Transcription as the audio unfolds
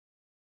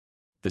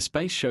the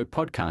Space Show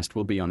podcast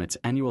will be on its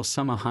annual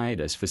summer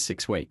hiatus for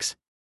 6 weeks.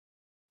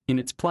 In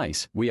its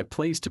place, we are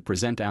pleased to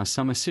present our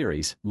summer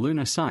series,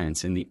 Lunar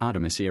Science in the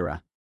Artemis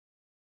Era.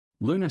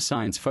 Lunar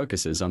Science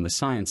focuses on the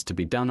science to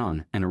be done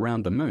on and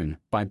around the Moon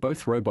by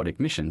both robotic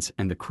missions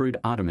and the crewed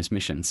Artemis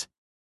missions.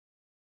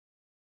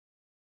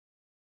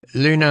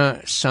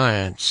 Lunar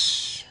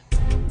Science.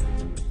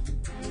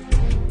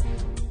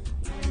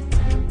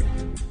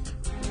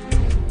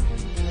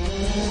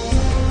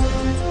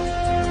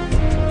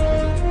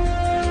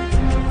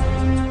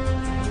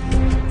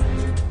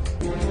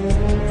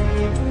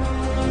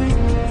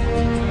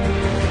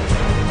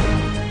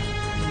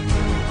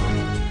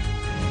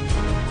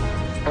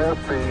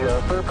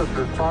 The surface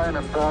is fine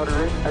and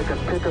powdery. I can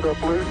pick it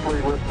up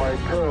loosely with my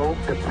toe.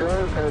 It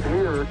does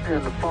adhere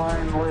in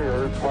fine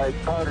layers like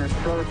powdered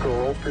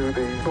charcoal to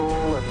the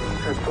sole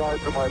and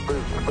sides of my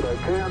boots, but I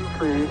can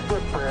see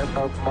footprint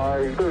of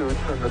my boots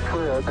and the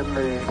tread in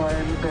the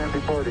fine sandy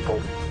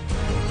particles.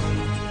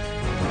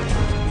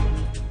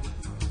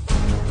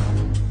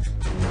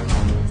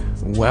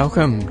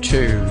 Welcome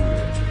to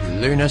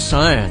Lunar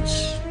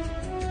Science,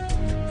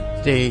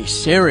 the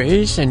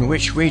series in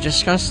which we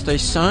discuss the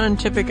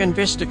scientific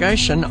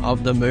investigation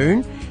of the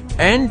Moon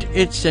and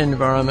its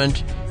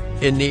environment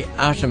in the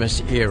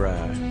Artemis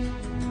era.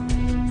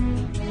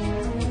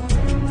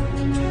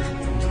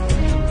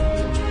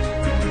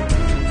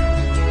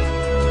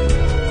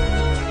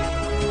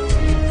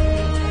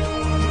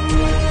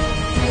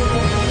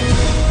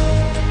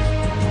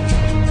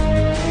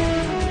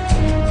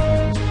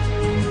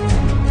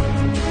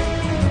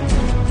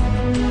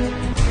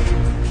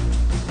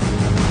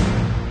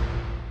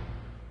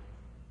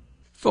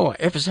 For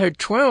episode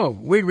 12,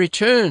 we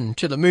return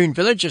to the Moon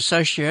Village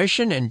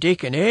Association in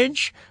Deakin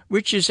Edge,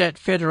 which is at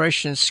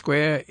Federation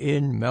Square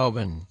in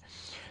Melbourne.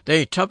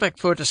 The topic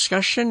for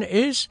discussion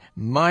is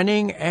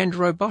mining and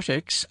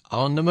robotics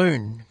on the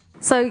Moon.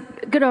 So,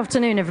 good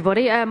afternoon,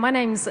 everybody. My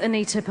name's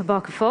Anita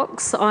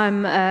Pabaka-Fox.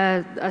 I'm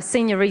a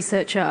senior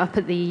researcher up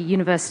at the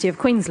University of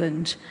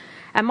Queensland.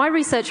 And my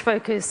research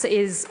focus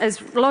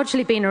has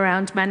largely been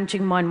around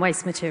managing mine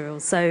waste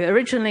materials. So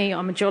originally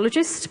I'm a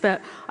geologist,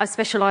 but I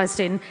specialised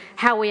in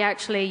how we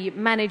actually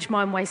manage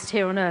mine waste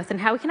here on Earth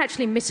and how we can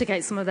actually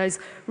mitigate some of those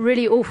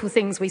really awful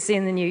things we see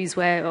in the news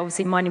where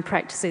obviously mining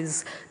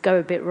practices go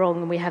a bit wrong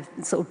and we have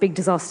sort of big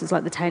disasters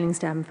like the tailings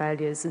dam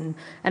failures and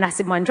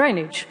acid mine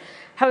drainage.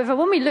 However,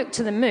 when we look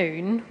to the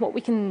Moon, what we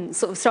can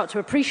sort of start to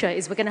appreciate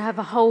is we're going to have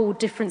a whole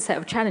different set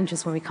of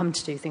challenges when we come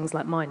to do things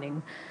like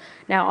mining.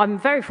 Now, I'm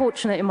very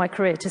fortunate in my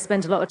career to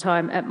spend a lot of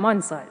time at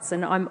mine sites,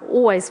 and I'm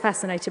always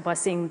fascinated by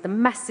seeing the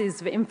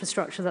masses of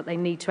infrastructure that they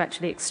need to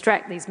actually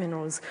extract these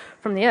minerals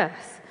from the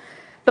Earth.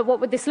 But what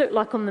would this look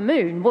like on the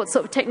Moon? What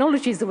sort of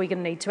technologies are we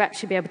going to need to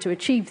actually be able to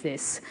achieve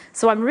this?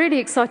 So I'm really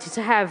excited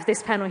to have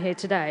this panel here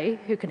today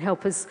who can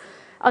help us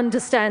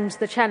understand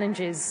the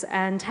challenges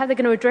and how they're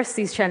going to address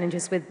these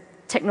challenges with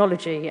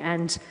technology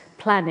and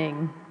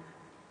planning.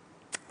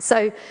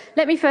 So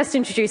let me first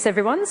introduce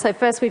everyone. So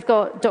first we've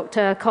got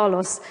Dr.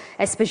 Carlos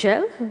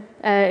Espejel.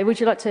 Would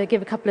you like to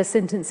give a couple of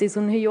sentences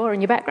on who you are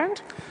and your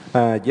background?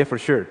 Yeah, for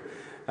sure.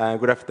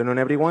 Good afternoon,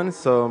 everyone.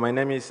 So my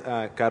name is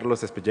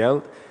Carlos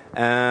Espejel.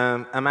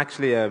 I'm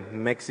actually a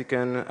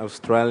Mexican,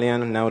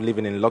 Australian, now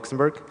living in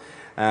Luxembourg.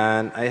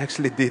 And I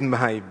actually did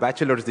my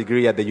bachelor's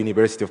degree at the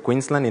University of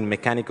Queensland in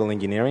mechanical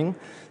engineering.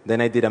 Then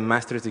I did a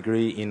master's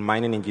degree in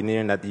mining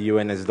engineering at the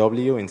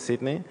UNSW in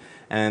Sydney.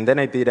 And then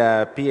I did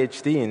a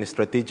PhD in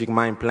strategic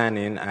mine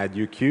planning at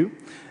UQ.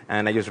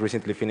 And I just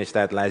recently finished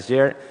that last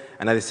year.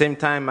 And at the same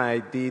time, I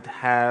do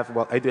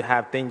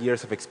have 10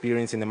 years of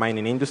experience in the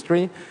mining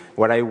industry,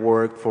 where I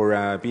worked for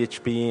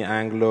BHP,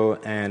 Anglo,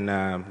 and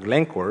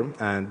Glencore,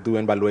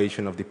 doing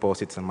valuation of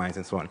deposits and mines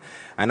and so on.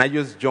 And I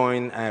just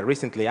joined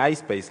recently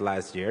iSpace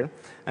last year.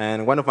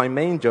 And one of my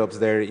main jobs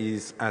there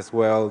is as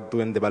well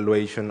doing the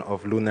valuation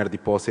of lunar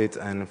deposits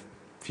and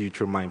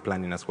future mine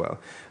planning as well.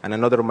 And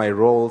another of my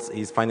roles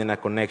is finding a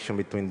connection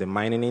between the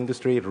mining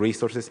industry,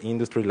 resources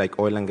industry like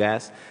oil and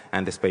gas,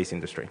 and the space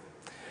industry.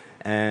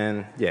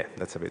 And yeah,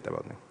 that's a bit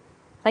about me.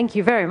 Thank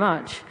you very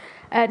much.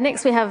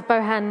 Next we have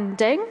Bohan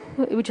Deng.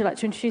 Would you like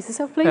to introduce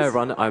yourself, please? Hey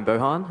everyone, I'm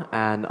Bohan,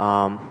 and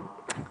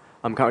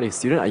I'm currently a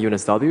student at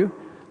UNSW,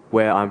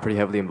 where I'm pretty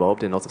heavily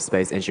involved in lots of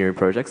space engineering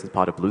projects as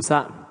part of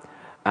BlueSat.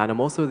 And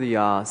I'm also the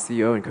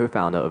CEO and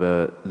co-founder of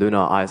a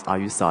lunar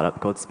ISRU startup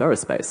called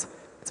Space.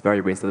 It's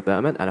very recent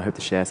development, and I hope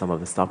to share some of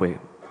the stuff we're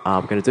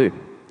going to do.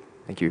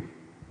 Thank you.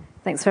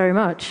 Thanks very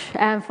much.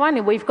 And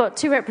finally, we've got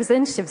two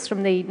representatives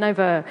from the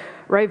Nova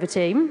rover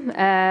team.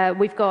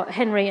 We've got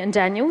Henry and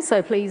Daniel,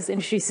 so please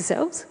introduce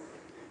yourselves.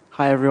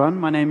 Hi everyone,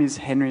 my name is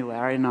Henry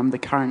Lowry and I'm the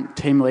current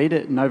team lead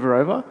at Nova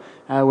Rover.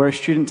 We're a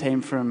student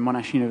team from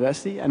Monash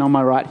University, and on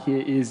my right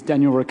here is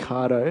Daniel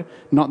Ricciardo,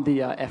 not the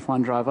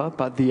F1 driver,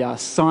 but the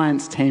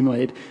science team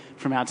lead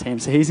from our team.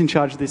 So he's in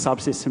charge of the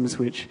subsystems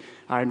which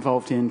are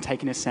involved in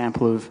taking a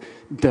sample of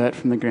dirt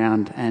from the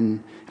ground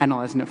and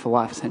analysing it for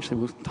life, essentially.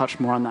 We'll touch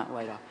more on that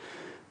later.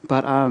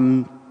 But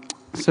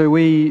So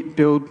we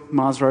build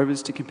Mars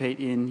rovers to compete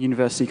in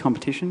university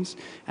competitions,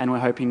 and we're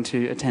hoping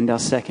to attend our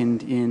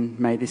second in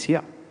May this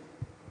year.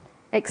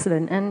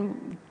 Excellent.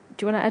 And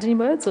do you want to add any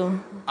words? Or?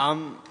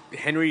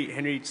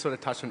 Henry sort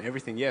of touched on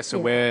everything. Yeah, so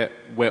we're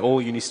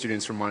all uni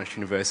students from Monash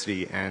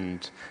University,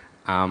 and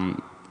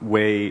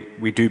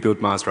we do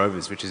build Mars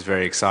rovers, which is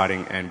very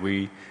exciting, and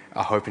we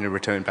are hoping to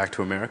return back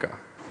to America.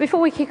 Before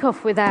we kick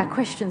off with our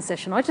question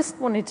session, I just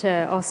wanted to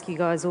ask you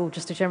guys all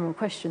just a general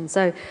question.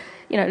 So,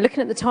 looking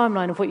at the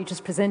timeline of what you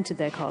just presented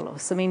there,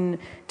 Carlos, I mean,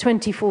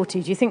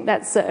 2040, do you think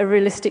that's a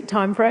realistic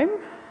time frame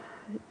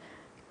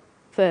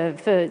for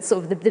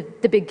sort of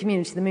the big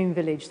community, the Moon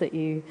Village that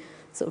you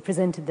sort of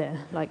presented there?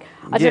 Like,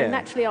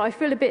 naturally, I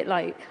feel a bit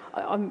like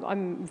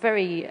I'm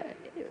very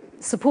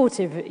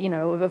supportive,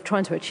 of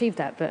trying to achieve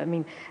that. But I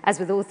mean, as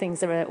with all things,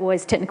 there are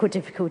always technical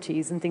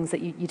difficulties and things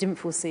that you didn't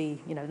foresee,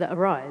 that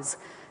arise.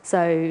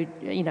 So,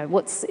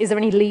 is there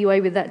any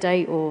leeway with that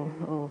date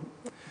or?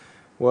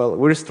 Well,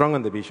 we're strong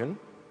on the vision,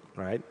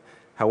 right?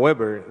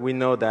 However, we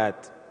know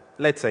that,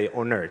 let's say,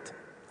 on Earth,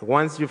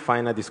 once you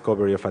find a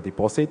discovery of a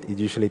deposit, it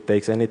usually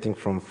takes anything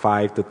from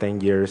 5 to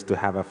 10 years to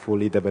have a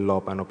fully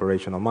developed and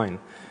operational mine.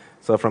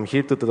 So from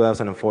here to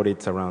 2040,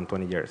 it's around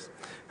 20 years.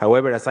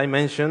 However, as I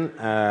mentioned,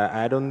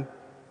 I don't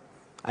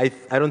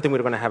think we're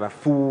going to have a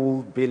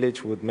full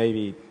village with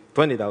maybe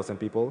 20,000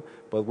 people,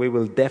 but we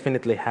will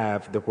definitely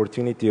have the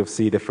opportunity of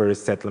see the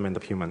first settlement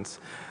of humans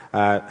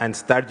and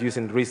start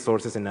using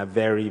resources in a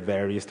very,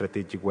 very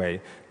strategic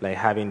way, like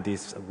having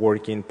these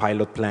working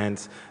pilot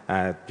plants,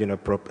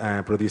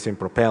 producing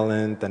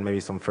propellant and maybe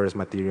some first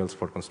materials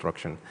for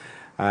construction.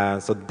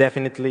 So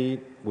definitely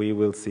we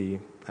will see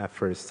a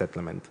first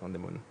settlement on the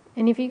moon.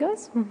 Any of you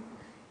guys? Do you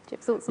have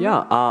thoughts on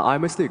that? I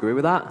mostly agree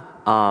with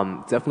that.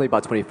 Definitely by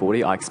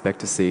 2040, I expect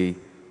to see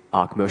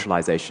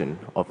commercialization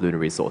of lunar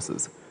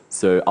resources.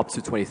 So up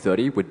to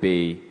 2030 would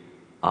be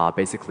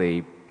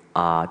basically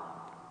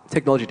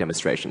technology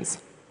demonstrations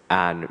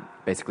and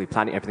basically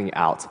planning everything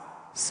out.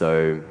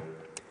 So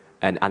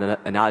an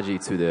analogy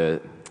to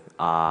the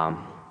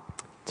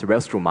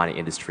terrestrial mining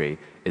industry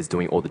is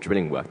doing all the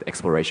drilling work, the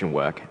exploration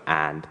work,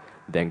 and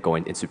then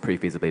going into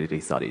pre-feasibility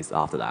studies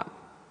after that.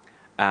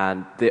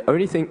 And the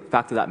only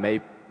factor that may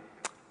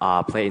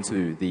play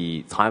into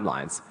the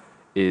timelines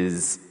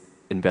is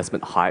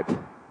investment hype,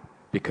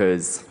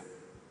 because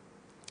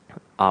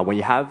when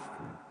you have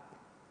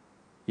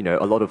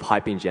a lot of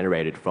hype being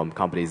generated from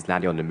companies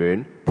landing on the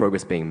moon,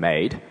 progress being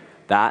made,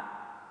 that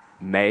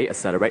may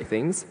accelerate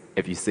things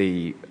if you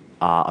see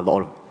a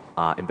lot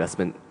of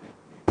investment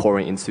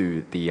pouring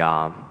into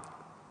the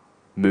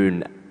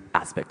moon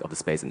aspect of the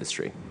space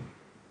industry.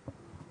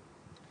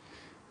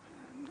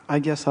 I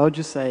guess I would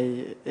just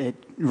say it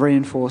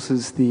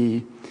reinforces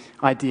the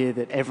idea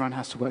that everyone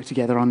has to work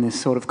together on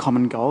this sort of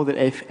common goal, that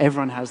if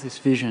everyone has this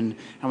vision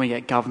and we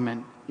get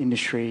government,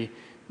 industry,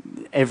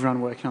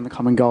 everyone working on the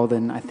common goal,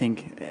 then I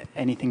think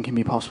anything can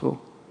be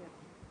possible.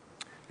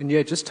 And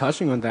yeah, just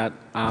touching on that,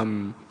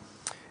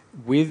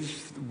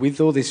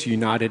 with all this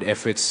united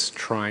efforts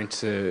trying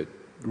to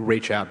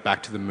reach out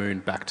back to the moon,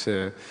 back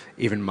to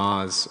even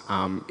Mars,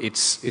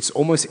 it's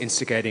almost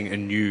instigating a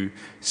new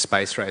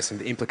space race, and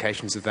the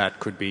implications of that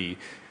could be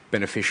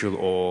beneficial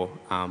or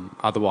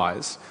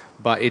otherwise.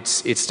 But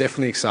it's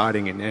definitely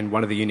exciting, and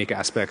one of the unique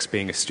aspects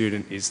being a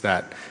student is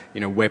that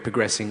we're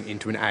progressing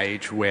into an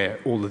age where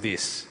all of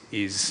this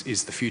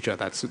is the future.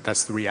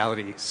 That's the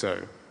reality.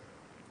 So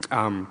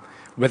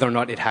whether or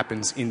not it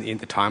happens in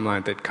the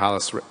timeline that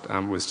Carlos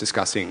was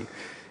discussing,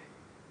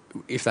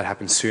 if that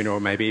happens sooner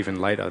or maybe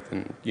even later,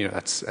 then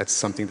that's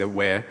something that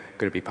we're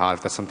going to be part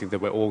of. That's something that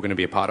we're all going to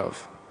be a part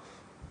of.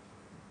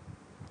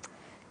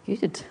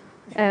 Good.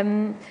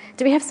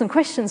 Do we have some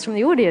questions from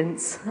the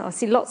audience? I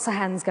see lots of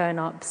hands going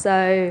up.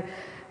 So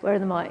where are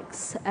the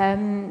mics?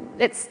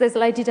 There's a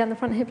lady down the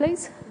front here,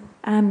 please.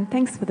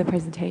 Thanks for the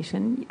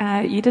presentation.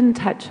 You didn't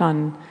touch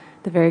on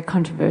the very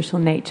controversial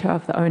nature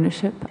of the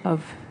ownership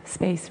of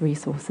space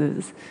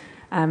resources.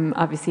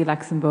 Obviously,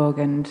 Luxembourg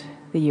and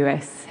the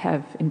US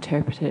have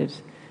interpreted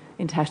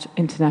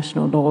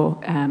international law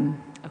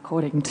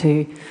according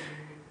to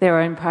their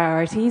own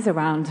priorities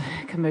around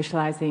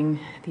commercializing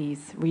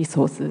these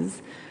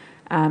resources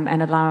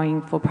and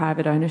allowing for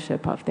private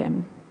ownership of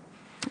them,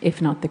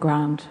 if not the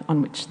ground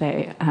on which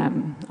they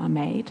are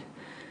made.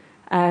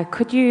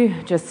 Could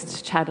you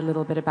just chat a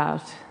little bit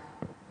about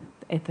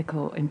the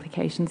ethical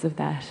implications of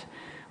that?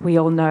 We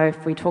all know,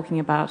 if we're talking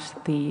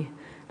about the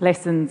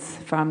lessons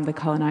from the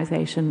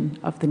colonization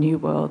of the New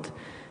World,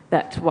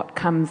 that what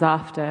comes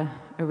after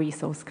a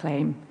resource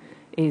claim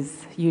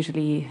is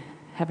usually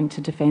having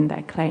to defend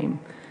that claim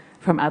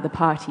from other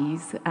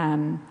parties.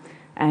 And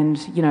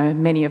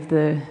many of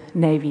the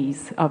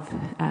navies of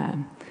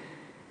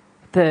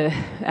the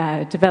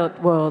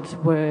developed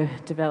world were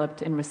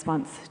developed in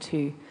response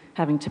to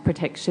having to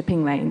protect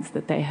shipping lanes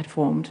that they had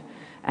formed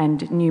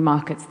and new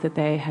markets that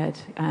they had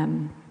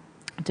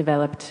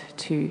developed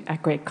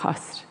at great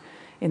cost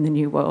in the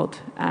New World.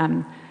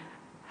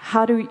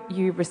 how do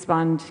you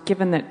respond,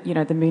 given that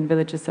the Moon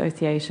Village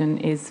Association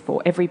is for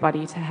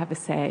everybody to have a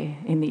say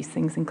in these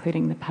things,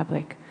 including the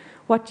public?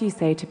 What do you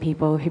say to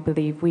people who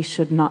believe we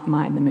should not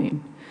mine the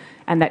moon,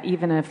 and that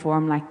even a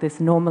forum like this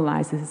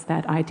normalizes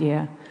that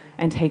idea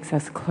and takes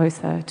us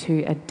closer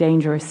to a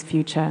dangerous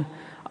future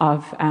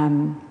of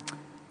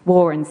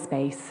war in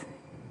space?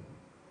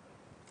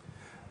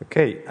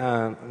 Okay,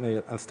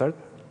 maybe I'll start.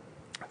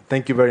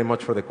 Thank you very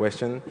much for the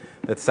question.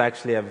 That's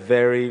actually a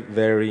very,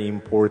 very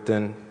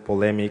important,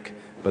 polemic,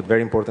 but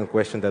very important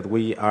question that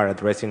we are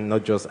addressing,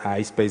 not just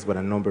iSpace, but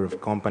a number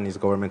of companies,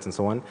 governments, and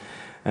so on.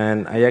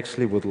 And I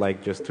actually would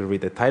like just to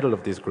read the title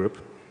of this group,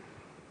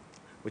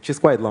 which is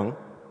quite long.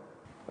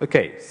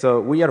 Okay,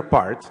 so we are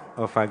part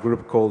of a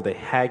group called the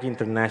Hague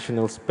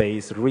International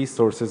Space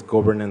Resources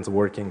Governance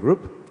Working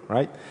Group,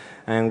 right?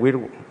 And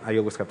I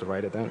always have to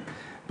write it down.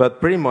 But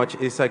pretty much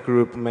it's a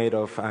group made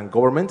of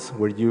governments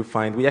where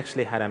we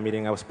actually had a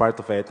meeting, I was part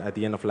of it at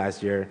the end of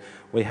last year.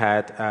 We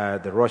had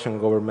the Russian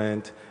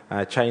government,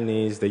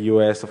 Chinese, the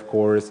US, of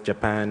course,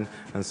 Japan,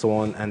 and so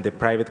on, and the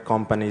private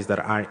companies that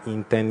are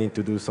intending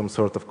to do some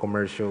sort of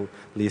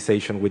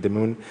commercialization with the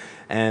moon.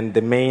 And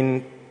the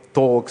main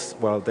talks,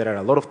 well, there are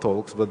a lot of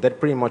talks, but they're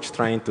pretty much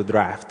trying to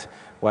draft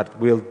what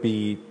will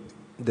be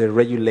the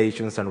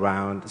regulations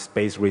around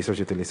space resource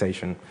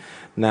utilization.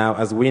 Now,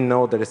 as we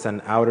know, there is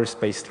an outer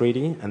space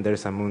treaty and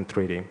there's a moon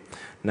treaty.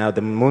 Now,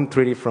 the moon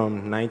treaty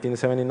from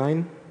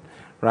 1979,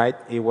 right,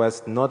 it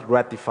was not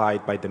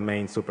ratified by the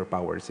main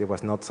superpowers. It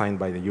was not signed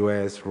by the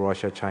US,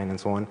 Russia, China, and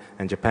so on,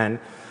 and Japan,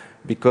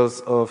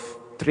 because of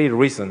three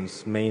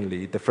reasons,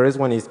 mainly. The first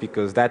one is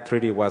because that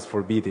treaty was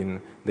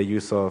forbidding the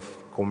use of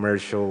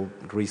commercial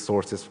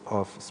resources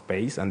of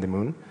space and the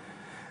moon.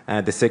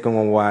 The second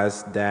one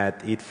was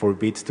that it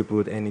forbids to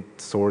put any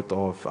sort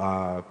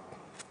of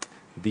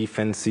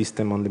defense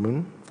system on the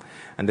moon.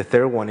 And the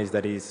third one is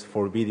that it's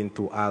forbidden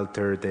to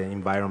alter the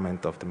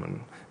environment of the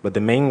moon. But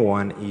the main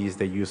one is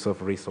the use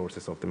of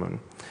resources of the moon.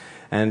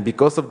 And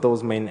because of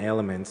those main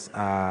elements,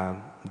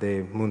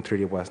 the Moon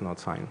Treaty was not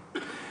signed.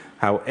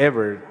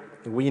 However,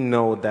 we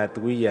know that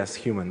we as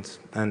humans,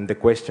 and the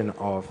question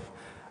of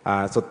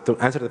so to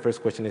answer the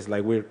first question is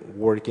like we're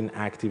working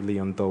actively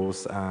on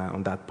those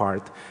on that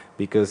part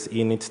because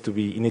it needs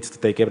to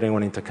take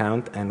everyone into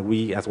account, and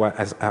we as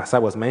I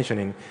was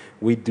mentioning,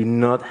 we do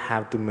not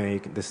have to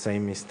make the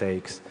same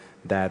mistakes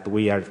that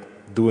we are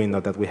doing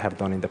or that we have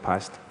done in the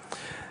past.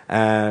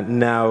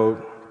 Now,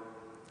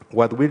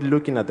 what we're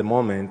looking at the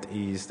moment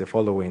is the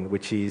following,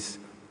 which is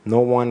no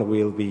one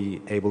will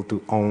be able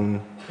to own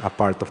a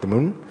part of the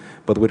moon,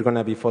 but we're going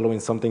to be following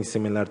something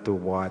similar to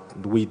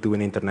what we do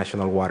in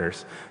international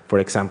waters. For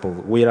example,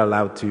 we are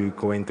allowed to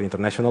go into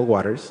international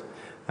waters,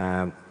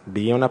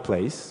 be on a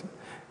place,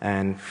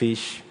 and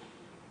fish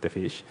the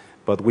fish,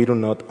 but we do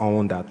not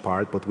own that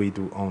part, but we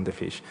do own the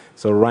fish.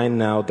 So right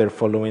now, they're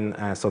following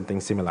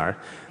something similar.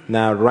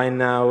 Now, right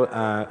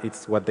now,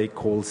 it's what they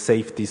call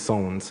safety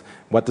zones.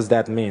 What does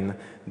that mean?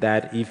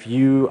 That if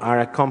you are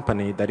a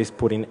company that is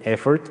putting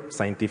effort,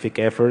 scientific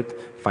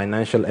effort,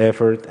 financial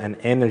effort, and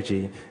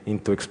energy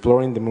into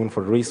exploring the moon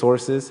for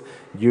resources,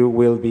 you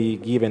will be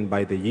given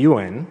by the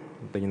UN,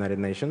 the United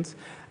Nations,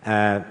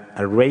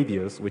 a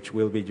radius, which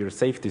will be your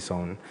safety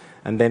zone.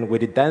 And then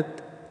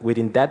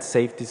within that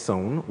safety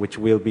zone, which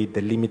will be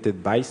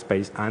delimited by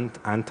space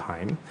and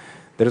time,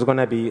 there's going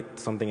to be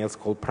something else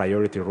called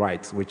priority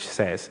rights, which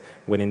says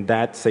within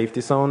that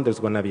safety zone, there's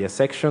going to be a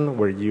section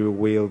where you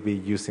will be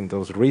using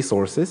those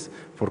resources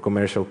for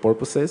commercial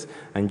purposes,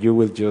 and you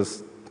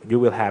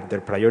will have the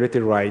priority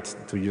rights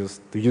to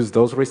use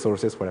those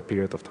resources for a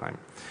period of time.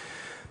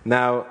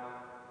 Now,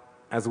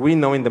 as we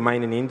know in the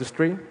mining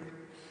industry,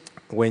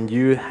 when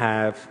you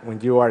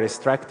are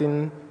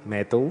extracting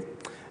metal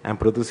and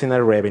producing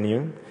a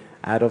revenue,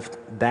 out of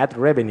that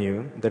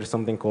revenue, there's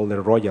something called a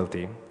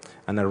royalty.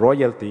 And a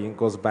royalty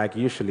goes back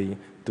usually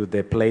to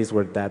the place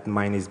where that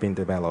mine is being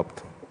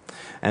developed.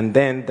 And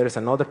then there's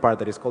another part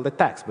that is called the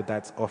tax, but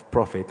that's of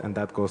profit, and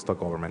that goes to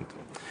government.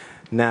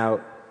 Now,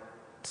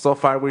 so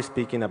far we're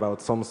speaking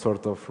about some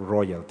sort of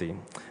royalty,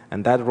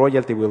 and that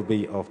royalty will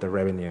be of the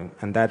revenue.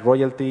 And that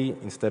royalty,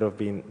 instead of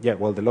being,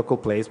 the local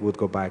place would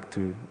go back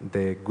to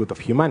the good of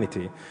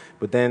humanity.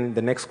 But then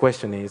the next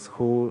question is,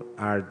 who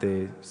are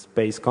the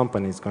space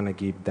companies going to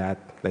give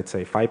that, let's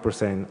say,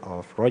 5%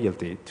 of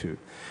royalty to?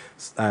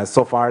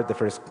 So far, the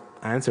first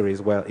answer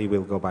is, well, it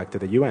will go back to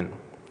the UN.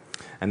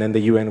 And then the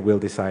UN will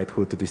decide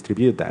who to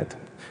distribute that.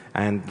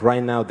 And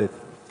right now, the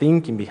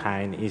thinking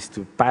behind is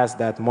to pass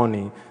that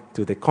money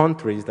to the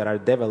countries that are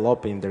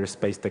developing their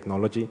space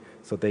technology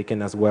so they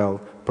can as well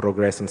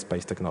progress in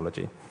space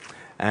technology.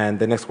 And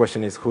the next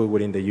question is who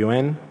within the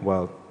UN?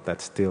 Well,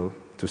 that's still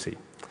to see.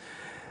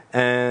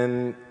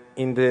 And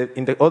in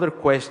the other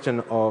question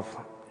of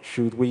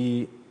should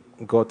we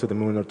go to the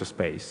moon or to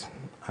space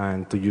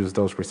and to use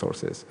those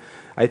resources,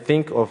 I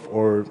think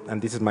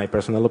and this is my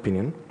personal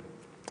opinion,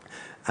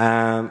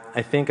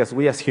 I think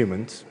as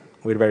humans,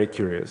 we're very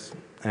curious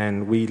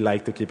and we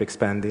like to keep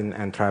expanding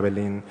and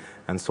traveling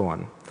and so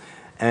on.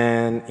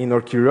 And in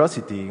our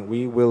curiosity,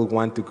 we will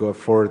want to go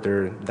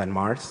further than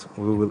Mars.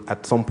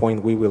 At some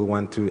point, we will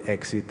want to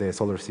exit the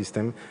solar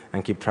system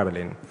and keep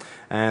traveling.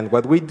 And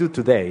what we do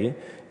today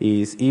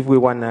is, if we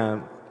want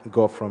to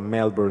go from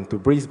Melbourne to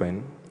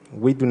Brisbane,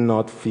 we do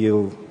not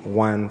fill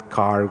one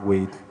car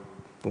with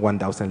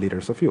 1,000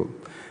 liters of fuel.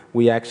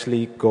 We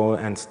actually go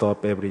and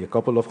stop every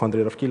couple of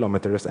hundred of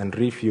kilometers and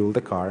refuel the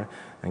car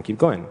and keep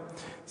going.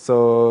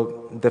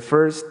 So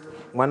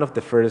one of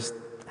the first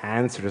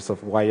answers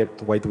of why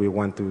do we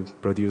want to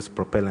produce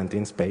propellant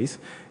in space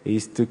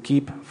is to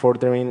keep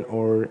furthering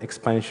our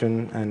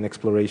expansion and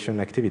exploration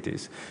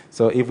activities.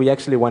 So if we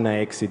actually want to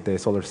exit the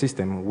solar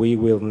system, we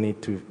will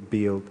need to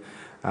build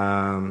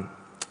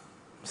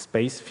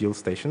space fuel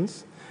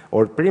stations,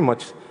 or pretty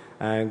much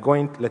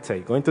going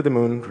to the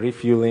moon,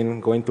 refueling,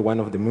 going to one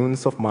of the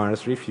moons of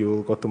Mars,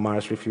 refuel, go to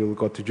Mars, refuel,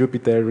 go to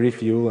Jupiter,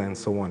 refuel, and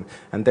so on.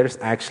 And there's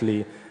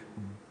actually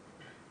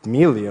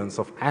millions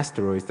of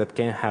asteroids that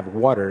can have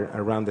water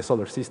around the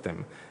solar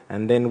system.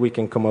 And then we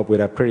can come up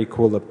with a pretty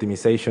cool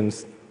optimization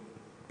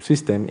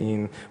system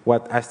in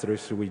what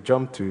asteroids should we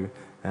jump to,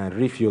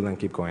 refuel, and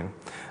keep going.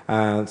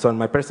 So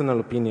my personal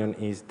opinion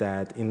is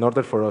that in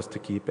order for us to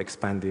keep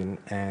expanding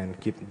and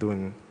keep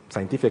doing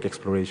scientific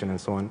exploration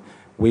and so on,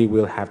 we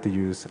will have to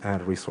use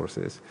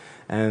resources.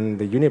 And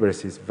the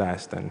universe is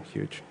vast and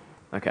huge.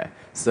 Okay,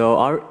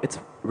 so it's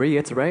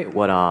reiterate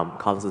what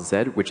Carlos has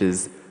said, which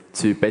is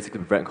to basically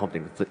prevent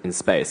conflict in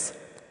space.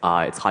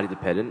 It's highly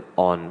dependent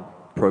on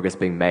progress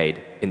being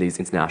made in these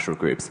international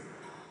groups.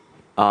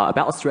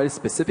 About Australia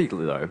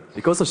specifically, though,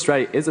 because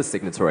Australia is a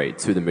signatory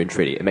to the Moon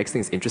Treaty, it makes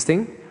things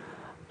interesting.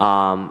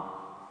 Regarding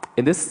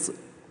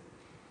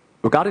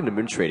the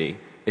Moon Treaty,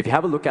 if you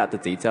have a look at the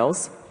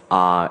details,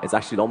 it's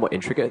actually a lot more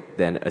intricate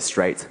than a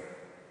straight,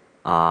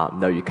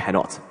 no, you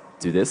cannot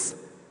do this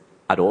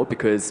at all,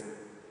 because,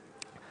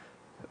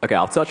 okay,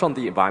 I'll touch on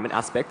the environment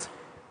aspect.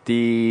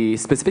 The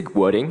specific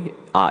wording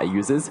it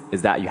uses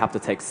is that you have to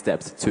take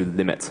steps to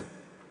limit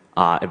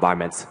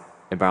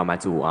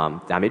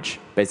environmental damage,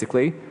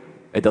 basically.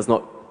 It does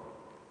not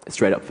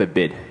straight up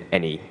forbid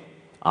any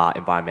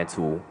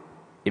environmental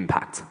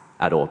impact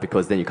at all,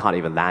 because then you can't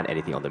even land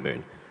anything on the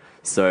moon.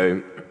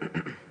 So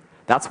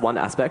that's one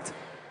aspect.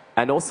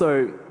 And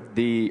also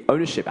the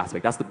ownership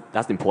aspect,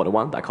 that's the important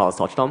one that Carlos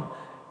touched on.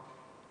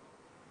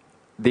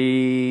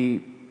 The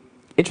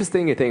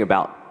interesting thing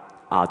about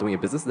doing a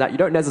business is that you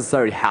don't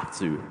necessarily have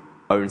to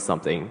own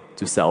something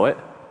to sell it.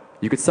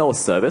 You could sell a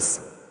service.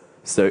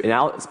 So in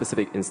our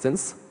specific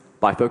instance,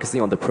 by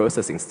focusing on the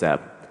processing step,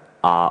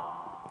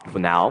 for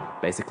now,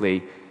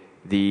 basically,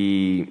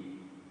 we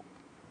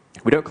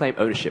don't claim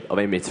ownership of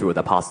any material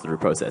that passes through the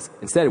process.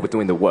 Instead, we're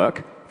doing the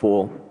work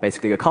for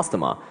basically a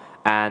customer.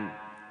 And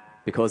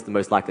because the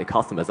most likely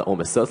customers are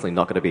almost certainly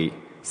not going to be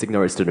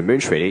signatories to the Moon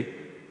Treaty,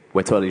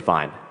 we're totally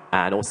fine.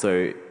 And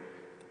also,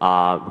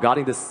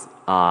 regarding this,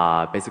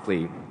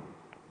 basically,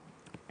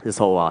 this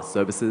whole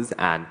services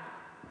and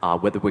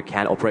whether we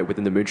can operate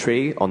within the Moon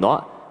Treaty or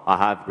not, I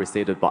have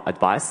received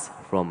advice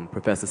from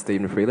Professor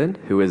Stephen Freeland,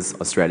 who is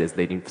Australia's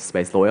leading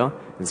space lawyer,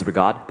 in this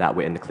regard, that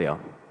we're in the clear.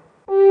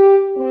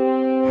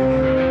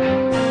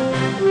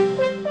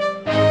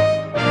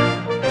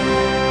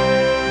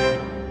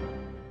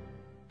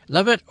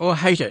 Love it or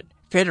hate it,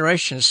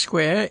 Federation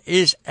Square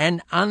is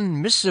an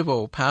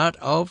unmissable part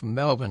of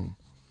Melbourne.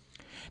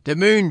 The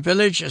Moon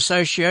Village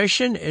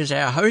Association is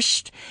our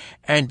host,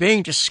 and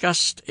being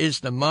discussed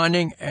is the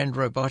mining and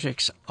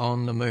robotics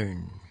on the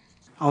moon.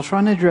 I'll try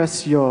and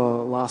address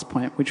your last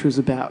point, which was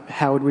about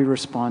how would we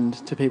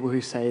respond to people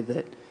who say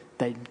that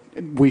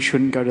we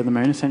shouldn't go to the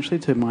moon, essentially,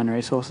 to mine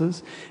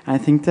resources. And I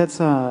think that's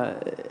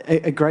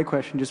a great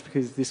question, just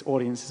because this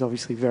audience is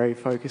obviously very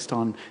focused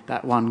on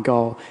that one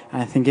goal.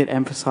 And I think it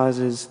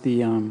emphasises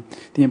the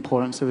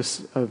importance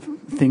of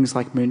things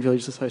like Moon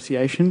Village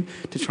Association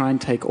to try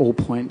and take all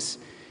points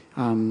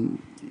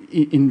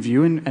in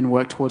view and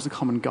work towards a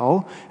common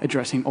goal,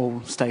 addressing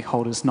all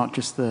stakeholders, not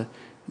just the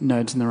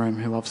nerds in the room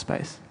who love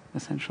space,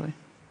 essentially.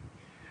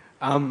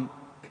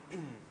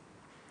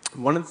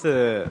 One of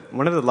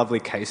the lovely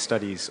case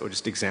studies or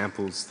just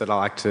examples that I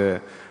like to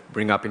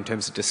bring up in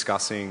terms of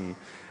discussing,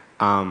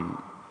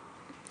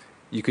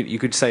 you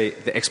could say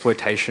the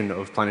exploitation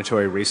of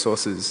planetary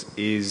resources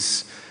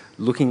is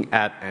looking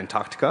at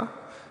Antarctica.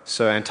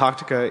 So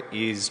Antarctica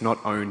is not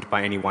owned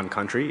by any one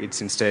country.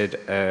 It's instead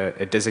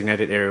a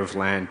designated area of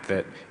land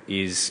that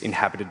is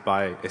inhabited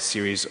by a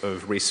series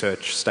of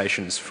research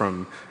stations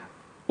from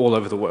all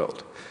over the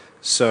world.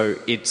 So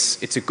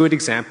it's a good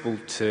example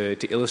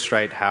to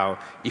illustrate how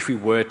if we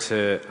were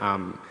to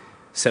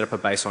set up a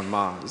base on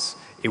Mars,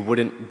 it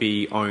wouldn't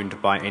be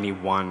owned by any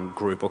one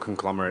group or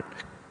conglomerate.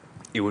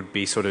 It would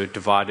be sort of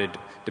divided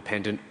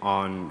dependent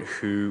on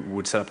who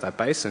would set up that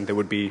base, and there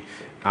would be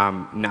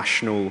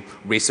national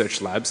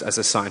research labs as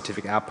a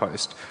scientific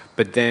outpost.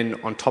 But then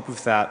on top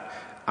of that,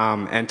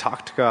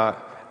 Antarctica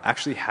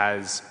actually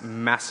has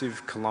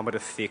massive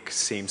kilometre-thick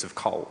seams of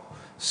coal.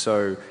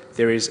 So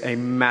there is a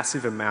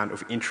massive amount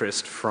of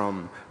interest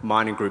from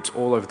mining groups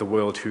all over the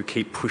world who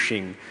keep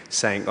pushing,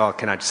 saying, oh,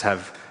 can I just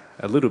have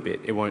a little bit,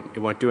 it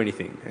won't do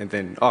anything. And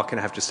then, can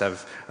I just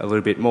have a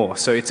little bit more?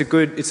 So it's a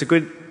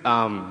good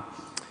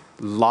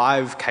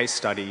live case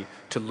study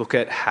to look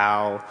at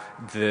how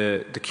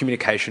the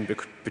communication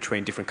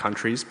between different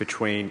countries,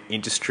 between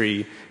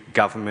industry,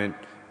 government,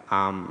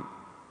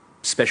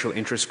 special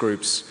interest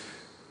groups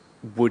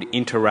would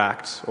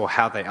interact, or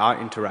how they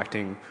are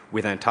interacting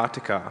with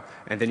Antarctica.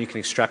 And then you can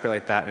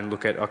extrapolate that and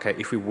look at, okay,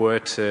 if we were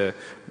to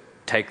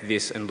take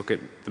this and look at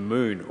the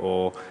moon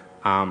or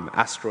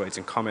asteroids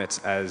and comets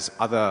as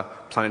other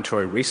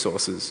planetary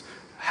resources,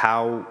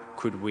 how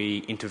could we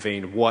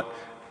intervene? What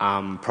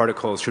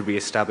protocols should we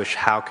establish?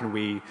 How can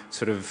we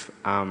sort of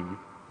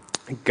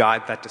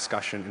guide that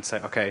discussion and say,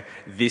 okay,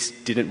 this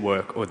didn't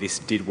work or this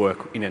did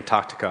work in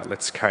Antarctica,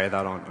 let's carry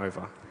that on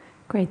over.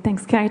 Great,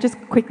 thanks. Can I just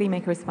quickly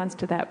make a response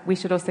to that? We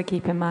should also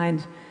keep in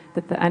mind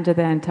that under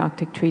the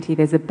Antarctic Treaty,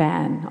 there's a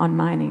ban on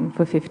mining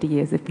for 50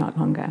 years, if not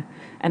longer.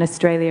 And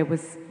Australia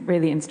was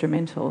really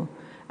instrumental,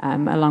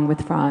 along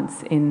with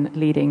France, in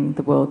leading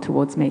the world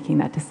towards making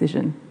that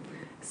decision.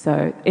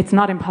 So it's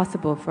not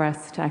impossible for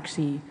us to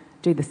actually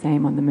do the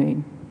same on the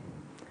moon.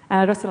 And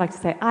I'd also like to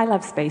say, I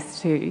love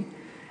space too,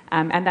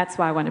 and that's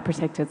why I want to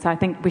protect it. So I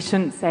think we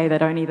shouldn't say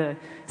that only the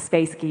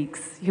space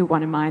geeks who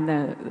want to mine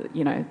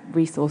the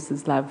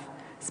resources love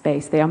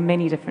space. There are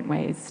many different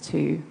ways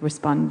to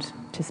respond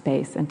to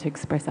space and to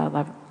express our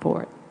love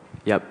for it.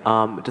 Yep.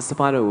 Just a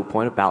final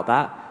point about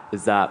that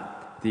is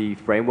that the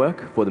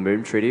framework for the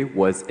Moon Treaty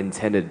was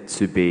intended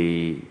to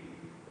be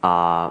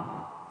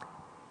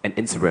an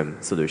interim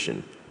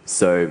solution.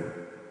 So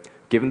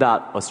given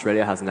that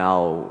Australia has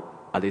now,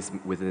 at least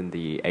within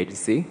the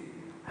agency,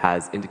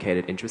 has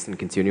indicated interest in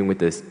continuing with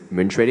this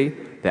Moon Treaty,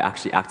 they're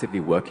actually actively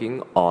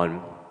working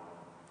on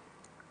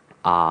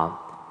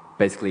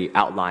basically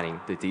outlining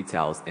the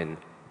details in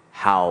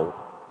how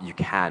you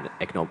can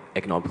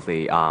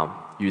economically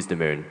use the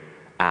moon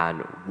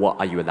and what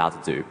are you allowed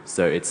to do.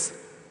 So it's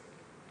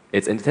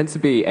intended to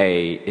be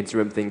an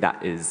interim thing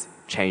that is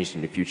changed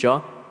in the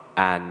future,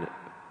 and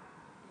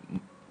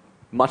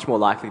much more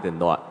likely than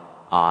not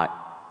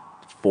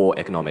for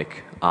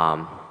economic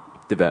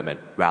development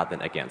rather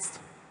than against.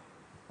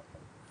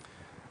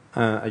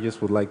 I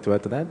just would like to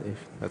add to that,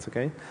 if that's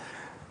okay.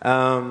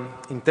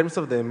 In terms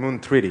of the Moon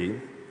Treaty,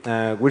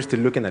 we're still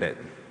looking at it.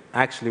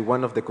 Actually,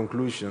 one of the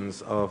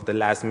conclusions of the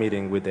last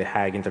meeting with the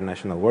Hague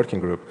International Working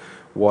Group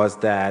was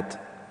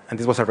that, and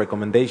this was a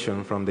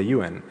recommendation from the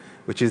UN,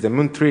 which is the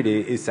Moon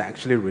Treaty is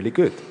actually really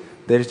good.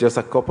 There's just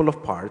a couple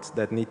of parts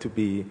that need to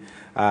be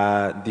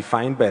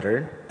defined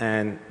better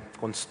and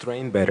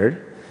constrained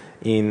better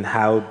in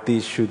how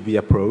this should be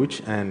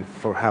approached and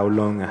for how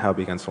long and how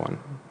big and so on.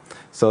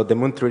 So the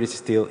Moon Treaty is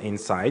still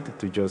inside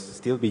to just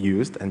still be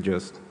used and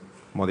just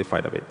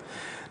modified a bit.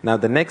 Now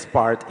the next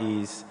part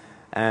is,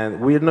 and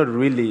we're not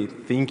really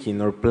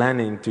thinking or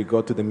planning to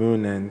go to the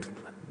moon and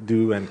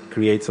do and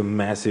create some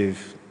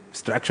massive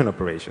extraction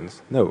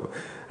operations. No,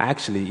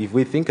 actually, if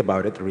we think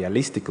about it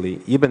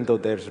realistically, even though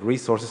there's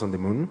resources on the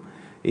moon,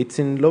 it's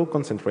in low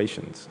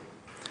concentrations.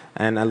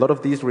 And a lot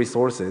of these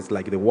resources,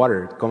 like the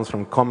water, comes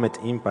from comet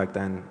impact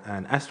and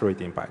asteroid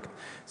impact.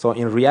 So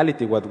in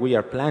reality, what we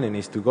are planning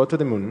is to go to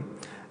the moon,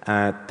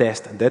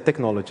 test the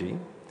technology,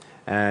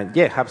 and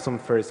have some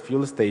first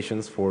fuel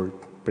stations for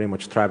pretty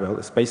much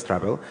travel, space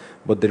travel,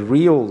 but the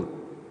real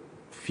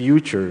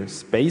future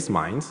space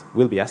mines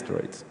will be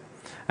asteroids.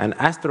 And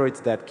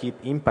asteroids that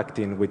keep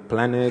impacting with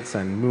planets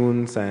and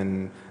moons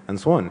and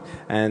so on.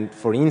 And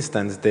for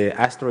instance, the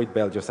asteroid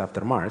belt just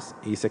after Mars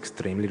is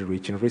extremely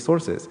rich in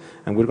resources.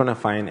 And we're going to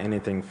find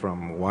anything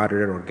from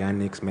water,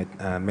 organics,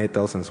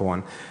 metals, and so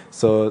on.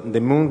 So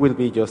the moon will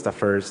be just a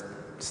first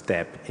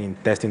step in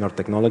testing our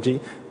technology,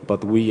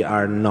 but we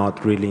are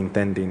not really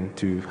intending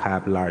to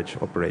have large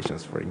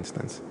operations, for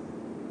instance.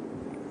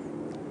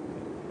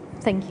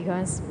 Thank you,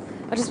 guys.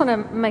 I just want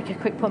to make a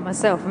quick point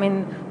myself. I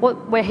mean,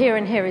 what we're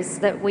hearing here is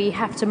that we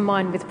have to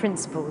mine with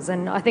principles.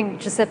 And I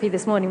think Giuseppe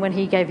this morning, when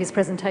he gave his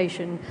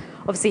presentation,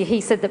 obviously he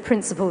said that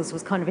principles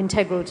was kind of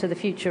integral to the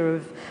future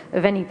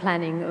of any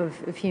planning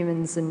of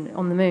humans and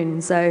on the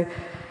moon. So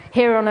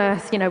here on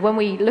Earth, when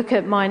we look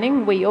at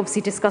mining, we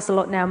obviously discuss a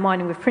lot now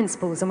mining with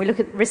principles, and we look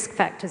at risk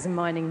factors in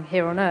mining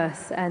here on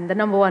Earth. And the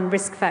number one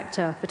risk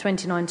factor for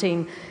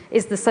 2019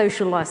 is the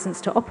social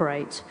license to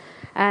operate.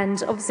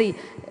 And obviously,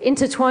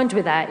 intertwined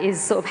with that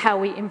is sort of how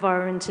we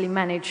environmentally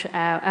manage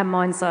our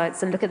mine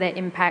sites and look at their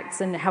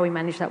impacts and how we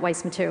manage that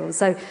waste material.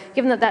 So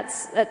given that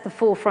that's at the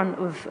forefront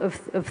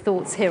of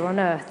thoughts here on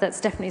Earth,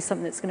 that's definitely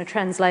something that's going to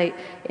translate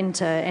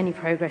into any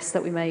progress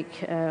that we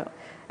make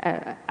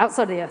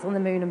outside of the Earth, on the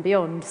moon and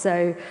beyond.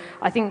 So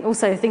I think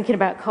also thinking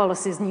about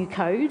Carlos's new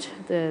code,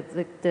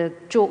 the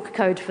JORC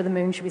code for the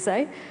moon, should we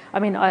say? I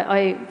mean,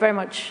 I very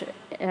much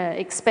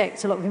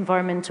expect a lot of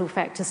environmental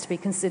factors to be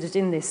considered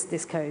in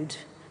this code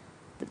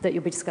that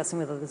you'll be discussing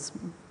with others.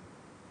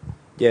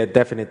 Yeah,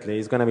 definitely.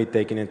 It's going to be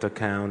taken into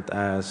account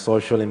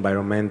social,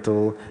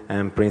 environmental,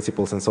 and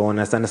principles and so on.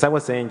 And as I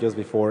was saying just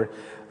before,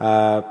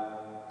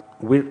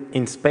 we're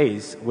in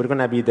space, we're going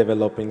to be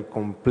developing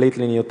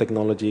completely new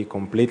technology,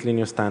 completely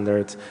new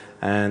standards,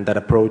 and that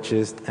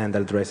approaches and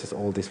addresses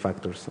all these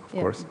factors, of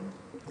course.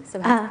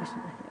 So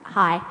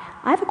hi,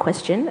 I have a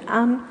question.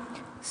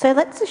 So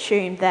let's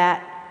assume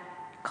that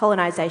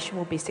colonization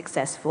will be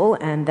successful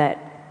and that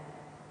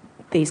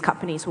these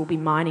companies will be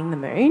mining the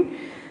moon.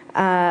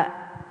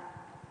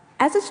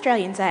 As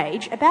Australians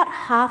age, about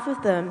half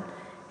of them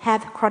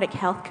have chronic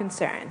health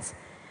concerns.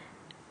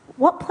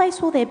 What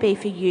place will there be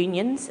for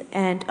unions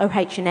and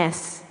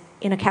OH&S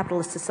in a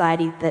capitalist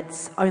society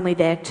that's only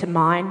there to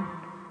mine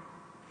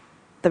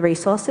the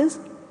resources?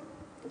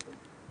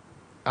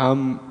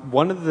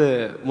 One of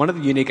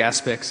the unique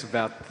aspects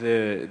about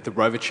the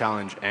rover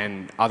challenge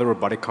and other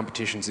robotic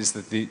competitions is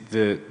that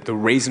the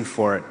reason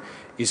for it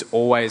is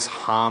always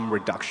harm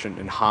reduction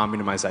and harm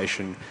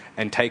minimization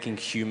and taking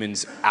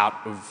humans out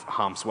of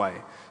harm's way.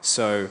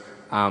 So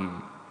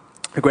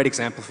a great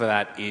example for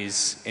that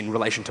is in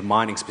relation to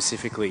mining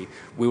specifically.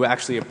 We were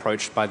actually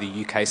approached by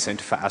the UK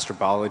Centre for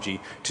Astrobiology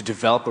to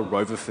develop a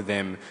rover for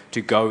them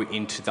to go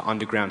into the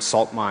underground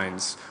salt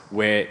mines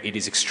where it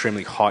is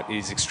extremely hot, it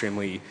is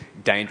extremely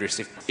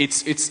dangerous.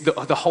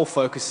 The whole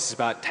focus is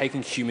about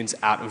taking humans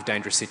out of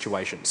dangerous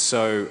situations.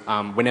 So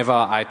whenever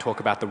I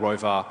talk about the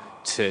rover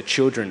to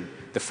children,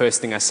 the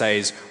first thing I say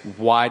is,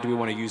 why do we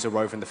want to use a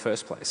rover in the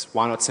first place?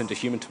 Why not send a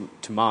human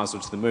to Mars or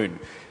to the moon?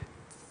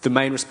 The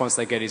main response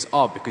they get is,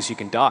 oh, because you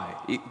can die.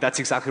 That's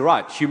exactly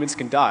right. Humans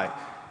can die.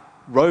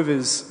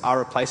 Rovers are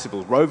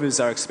replaceable.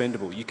 Rovers are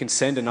expendable. You can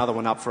send another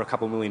one up for a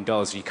couple $1 million.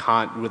 You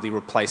can't really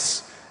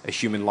replace a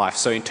human life.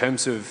 So in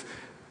terms of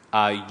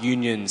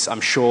unions,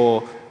 I'm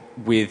sure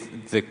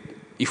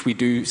if we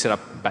do set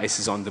up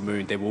bases on the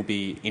moon, there will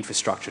be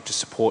infrastructure to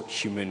support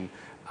human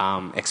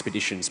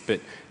expeditions.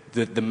 But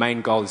the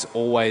main goal is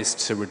always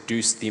to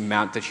reduce the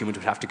amount that humans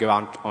would have to go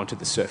out onto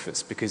the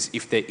surface. Because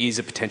if there is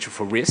a potential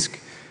for risk,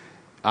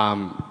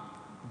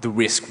 the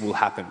risk will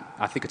happen.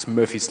 I think it's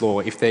Murphy's Law.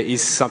 If there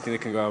is something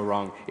that can go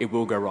wrong, it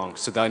will go wrong.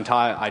 So the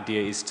entire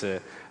idea is to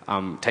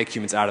take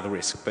humans out of the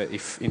risk. But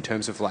if in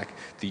terms of like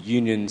the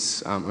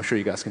unions, I'm sure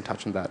you guys can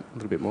touch on that a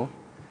little bit more.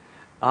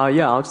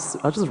 Yeah, I'll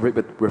just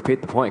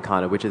repeat the point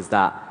kind of, which is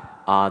that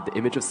the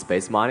image of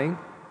space mining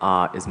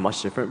is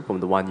much different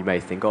from the one you may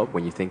think of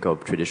when you think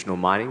of traditional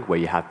mining, where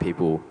you have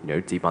people,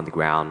 deep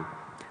underground.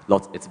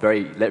 It's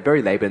very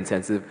labor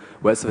intensive.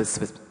 Whereas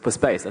for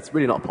space, that's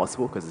really not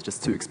possible because it's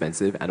just too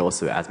expensive, and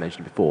also, as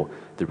mentioned before,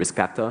 the risk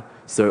factor.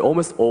 So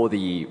almost all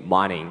the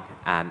mining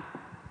and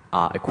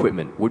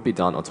equipment would be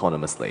done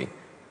autonomously.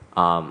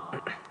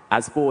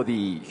 As for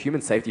the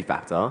human safety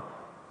factor,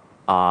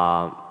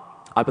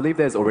 I believe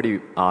there's already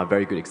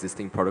very good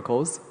existing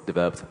protocols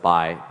developed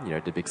by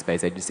the big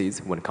space agencies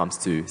when it comes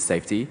to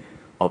safety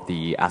of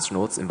the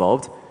astronauts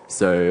involved.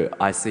 So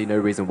I see no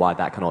reason why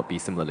that cannot be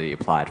similarly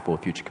applied for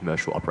future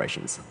commercial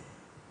operations.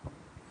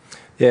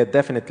 Yeah,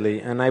 definitely,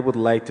 and I would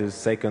like to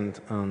second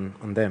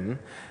on them.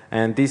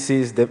 And this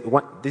is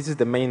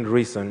the main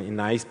reason in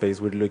iSpace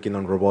we're looking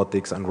on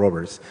robotics and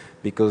rovers,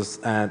 because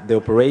the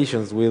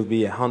operations will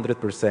be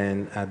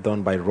 100%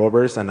 done by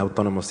rovers and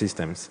autonomous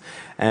systems.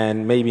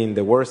 And maybe in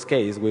the worst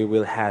case, we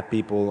will have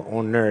people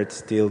on Earth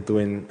still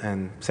doing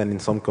and sending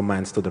some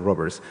commands to the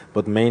rovers,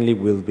 but mainly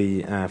will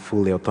be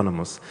fully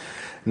autonomous.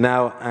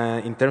 Now,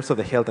 in terms of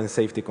the health and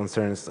safety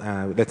concerns,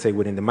 let's say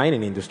within the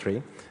mining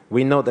industry,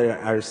 we know there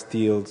are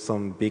still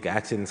some big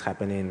accidents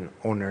happening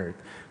on Earth.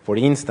 For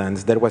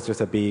instance, there was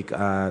just a big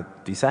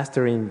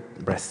disaster in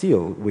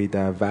Brazil with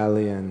Vale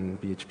and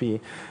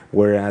BHP,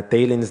 where a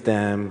tailings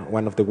dam,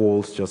 one of the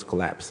walls just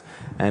collapsed.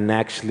 And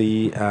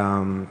actually,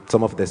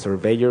 some of the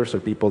surveyors or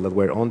people that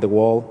were on the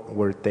wall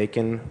were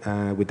taken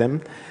with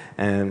them,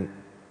 and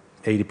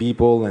 80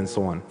 people and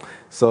so on.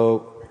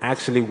 So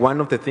actually, one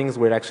of the things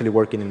we're actually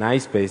working in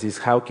iSpace is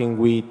how can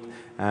we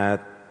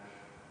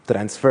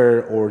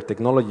transfer our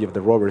technology of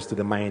the rovers to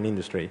the mining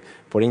industry.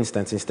 For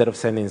instance, instead of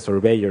sending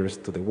surveyors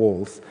to the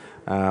walls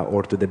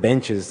or to the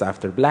benches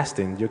after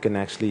blasting, you can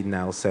actually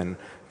now send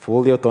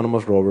fully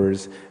autonomous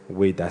rovers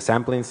with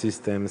sampling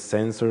systems,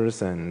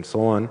 sensors, and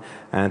so on,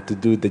 and to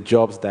do the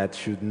jobs that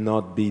should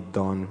not be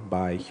done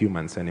by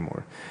humans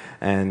anymore.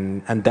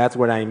 And that's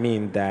what I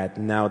mean, that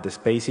now the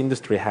space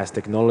industry has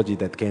technology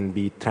that can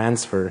be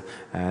transferred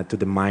to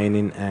the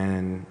mining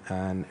and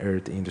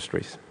earth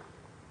industries.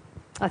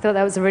 I thought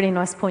that was a really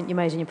nice point you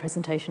made in your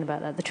presentation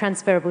about that, the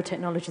transferable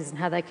technologies and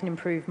how they can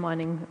improve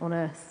mining on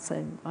Earth,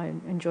 so I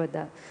enjoyed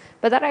that.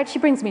 But that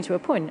actually brings me to a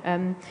point.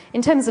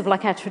 In terms of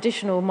like our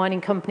traditional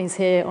mining companies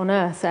here on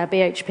Earth, our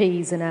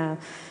BHPs and our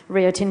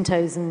Rio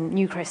Tintos and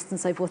Newcrest and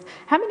so forth,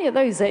 how many of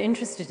those are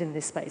interested in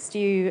this space? Do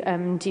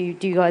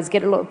you guys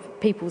get a lot of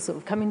people sort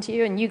of coming to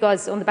you? And you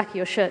guys, on the back of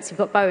your shirts, you've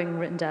got Boeing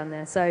written down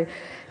there. So,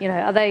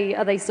 are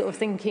they sort of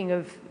thinking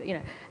of,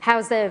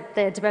 how's their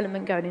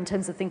development going in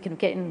terms of thinking of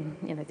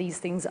getting, these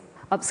things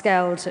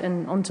upscaled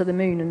and onto the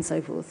moon and so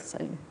forth? So,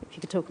 if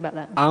you could talk about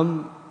that.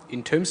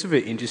 In terms of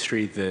an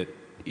industry that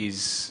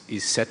is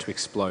set to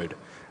explode,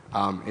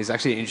 is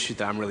actually an industry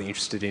that I'm really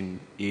interested in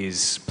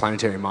is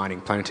planetary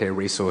mining, planetary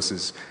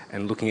resources,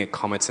 and looking at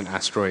comets and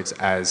asteroids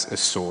as a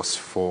source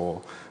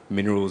for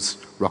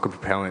minerals, rocket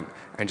propellant,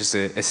 and just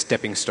a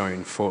stepping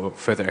stone for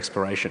further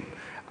exploration.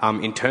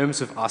 In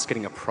terms of us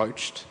getting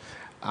approached,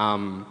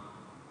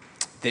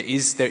 there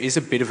is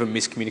a bit of a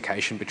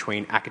miscommunication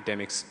between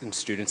academics and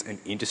students and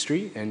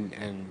industry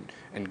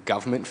and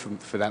government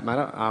for that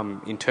matter.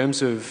 In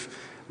terms of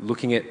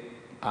looking at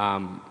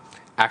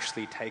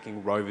actually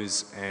taking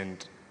rovers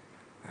and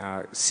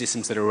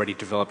systems that are already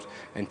developed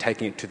and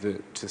taking it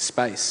to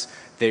space,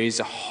 there is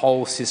a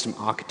whole system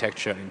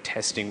architecture and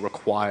testing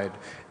required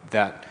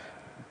that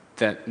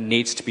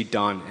needs to be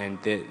done,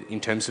 and in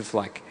terms of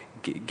like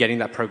getting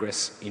that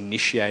progress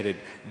initiated,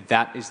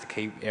 that is the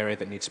key area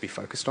that needs to be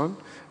focused on.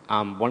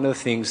 One of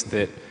the things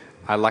that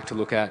I like to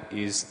look at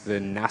is the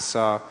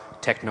NASA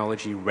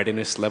technology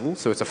readiness level.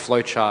 So it's a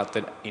flow chart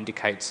that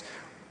indicates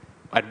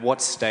at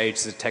what stage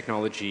is the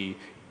technology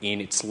in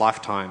its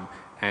lifetime,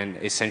 and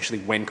essentially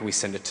when can we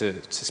send it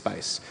to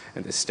space.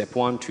 And there's step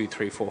 1, 2,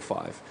 3, 4,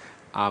 5.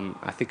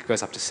 I think it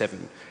goes up to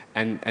 7.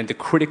 And the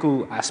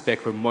critical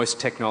aspect where most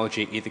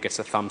technology either gets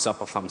a thumbs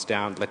up or thumbs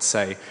down, let's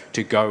say,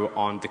 to go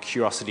on the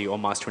Curiosity or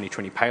Mars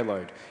 2020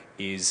 payload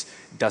is,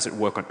 does it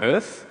work on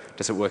Earth?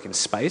 Does it work in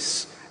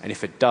space? And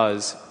if it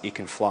does, it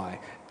can fly.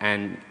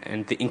 And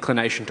the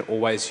inclination to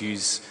always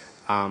use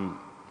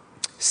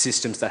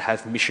systems that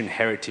have mission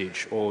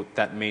heritage, or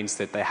that means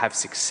that they have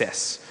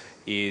success,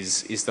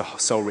 is the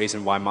sole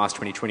reason why Mars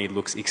 2020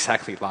 looks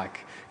exactly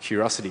like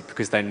Curiosity,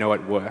 because they know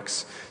it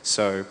works.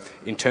 So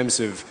in terms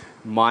of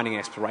mining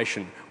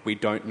exploration, we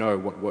don't know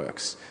what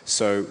works.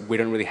 So we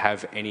don't really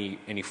have any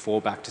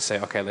fallback to say,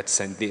 okay, let's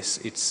send this.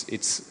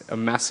 It's a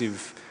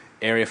massive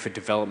area for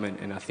development,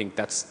 and I think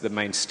that's the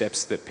main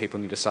steps that people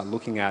need to start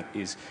looking at.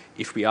 Is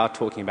if we are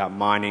talking about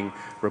mining,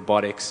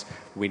 robotics,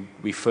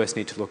 we first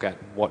need to look at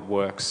what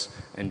works,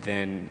 and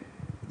then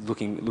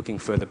looking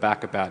further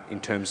back about in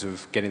terms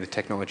of getting the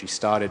technology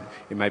started.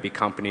 It may be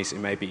companies, it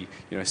may be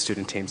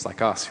student teams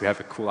like us who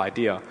have a cool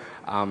idea.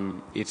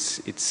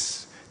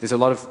 There's a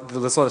lot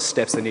of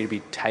steps that need to be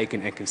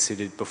taken and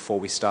considered before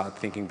we start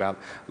thinking about,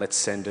 let's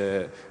send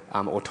a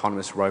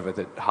autonomous rover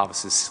that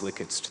harvests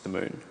silicates to the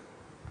moon.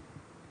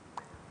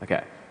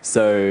 Okay,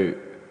 so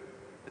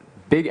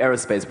big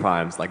aerospace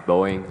primes like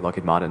Boeing,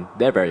 Lockheed Martin,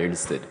 they're very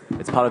interested.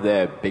 It's part of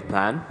their big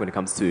plan when it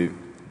comes to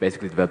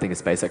basically developing the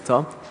space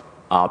sector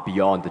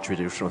beyond the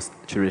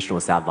traditional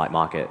satellite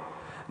market.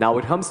 Now,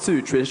 when it comes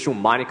to traditional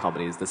mining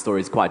companies, the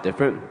story is quite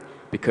different,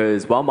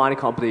 because while mining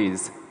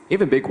companies,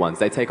 even big ones,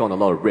 they take on a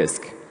lot of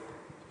risk.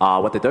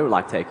 What they don't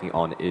like taking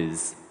on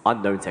is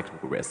unknown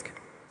technical risk.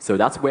 So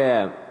that's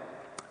where,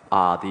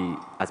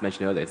 as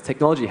mentioned earlier, the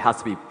technology has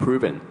to be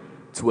proven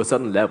to a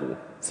certain level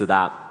so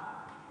that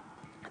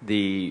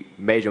the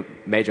major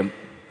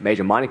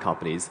mining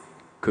companies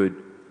could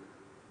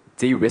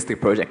de-risk the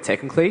project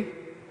technically,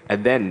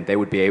 and then they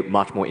would be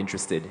much more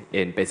interested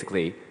in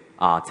basically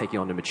taking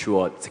on the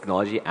mature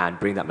technology and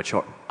bring that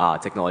mature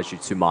technology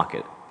to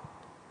market.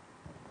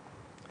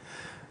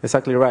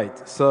 Exactly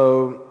right.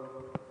 So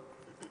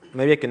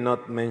maybe I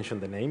cannot mention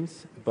the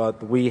names,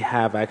 but we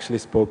have actually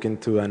spoken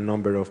to a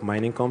number of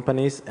mining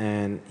companies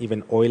and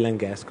even oil and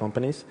gas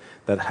companies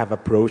that have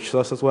approached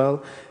us as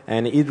well.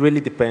 And it really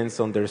depends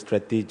on their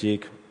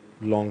strategic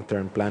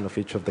long-term plan of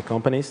each of the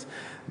companies.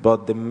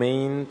 But the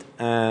main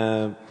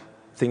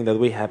thing that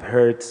we have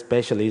heard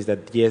especially is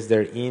that, yes,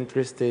 they're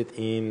interested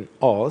in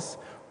us,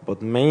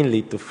 but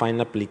mainly to find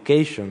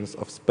applications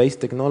of space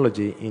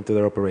technology into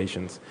their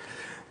operations,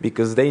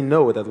 because they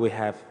know that we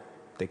have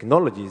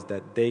technologies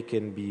that they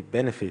can be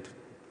benefit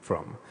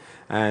from,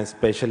 and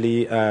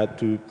especially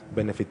to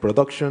benefit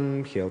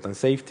production, health and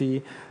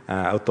safety,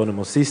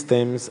 autonomous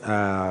systems,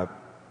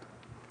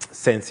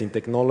 sensing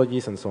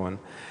technologies, and so on.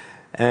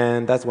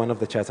 And that's one of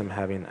the chats I'm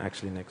having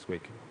actually next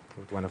week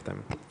with one of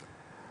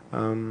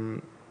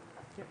them.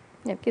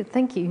 Yeah, good,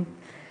 thank you.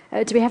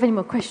 Do we have any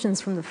more questions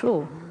from the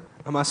floor?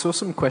 I saw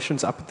some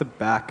questions up at the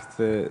back.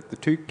 The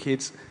two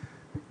kids.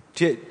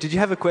 Did you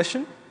have a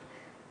question?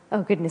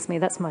 Oh, goodness me,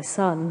 that's my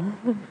son.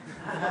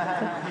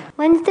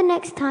 When's the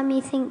next time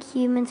you think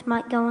humans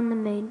might go on the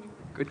moon?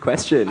 Good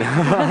question.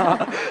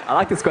 I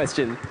like this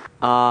question.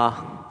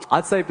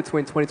 I'd say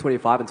between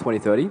 2025 and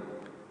 2030.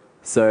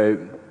 So,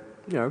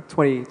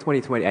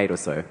 2028 or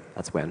so,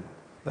 that's when.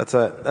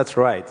 That's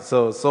right.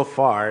 So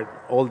far,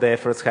 all the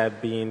efforts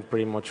have been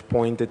pretty much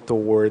pointed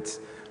towards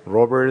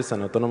rovers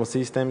and autonomous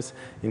systems.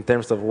 In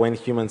terms of when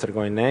humans are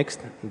going next,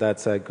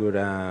 that's a good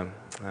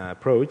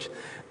approach.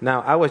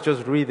 Now, I was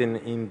just reading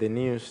in the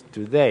news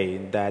today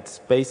that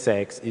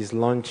SpaceX is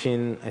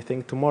launching, I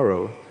think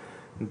tomorrow,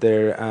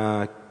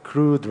 their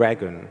Crew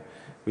Dragon,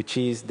 which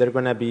is they're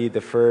going to be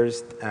the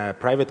first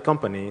private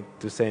company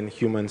to send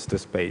humans to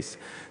space.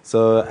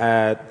 So,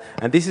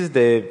 and this is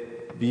the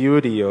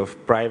beauty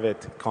of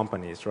private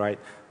companies, right?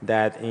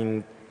 That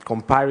in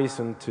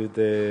comparison to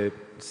the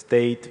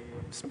state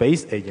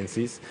space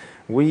agencies,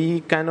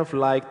 we kind of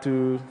like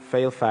to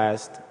fail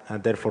fast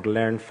therefore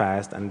learn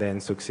fast and then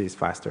succeed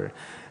faster.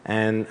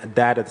 And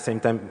that at the same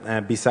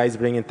time, besides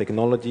bringing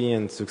technology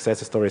and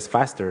success stories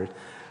faster,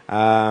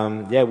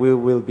 we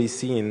will be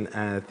seeing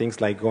things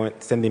like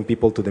sending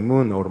people to the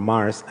moon or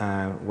Mars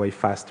way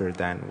faster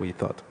than we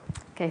thought.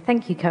 Okay,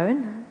 thank you,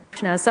 Cohen.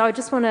 So I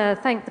just want to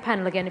thank the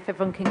panel again, if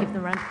everyone can give them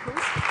a round of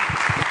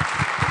applause.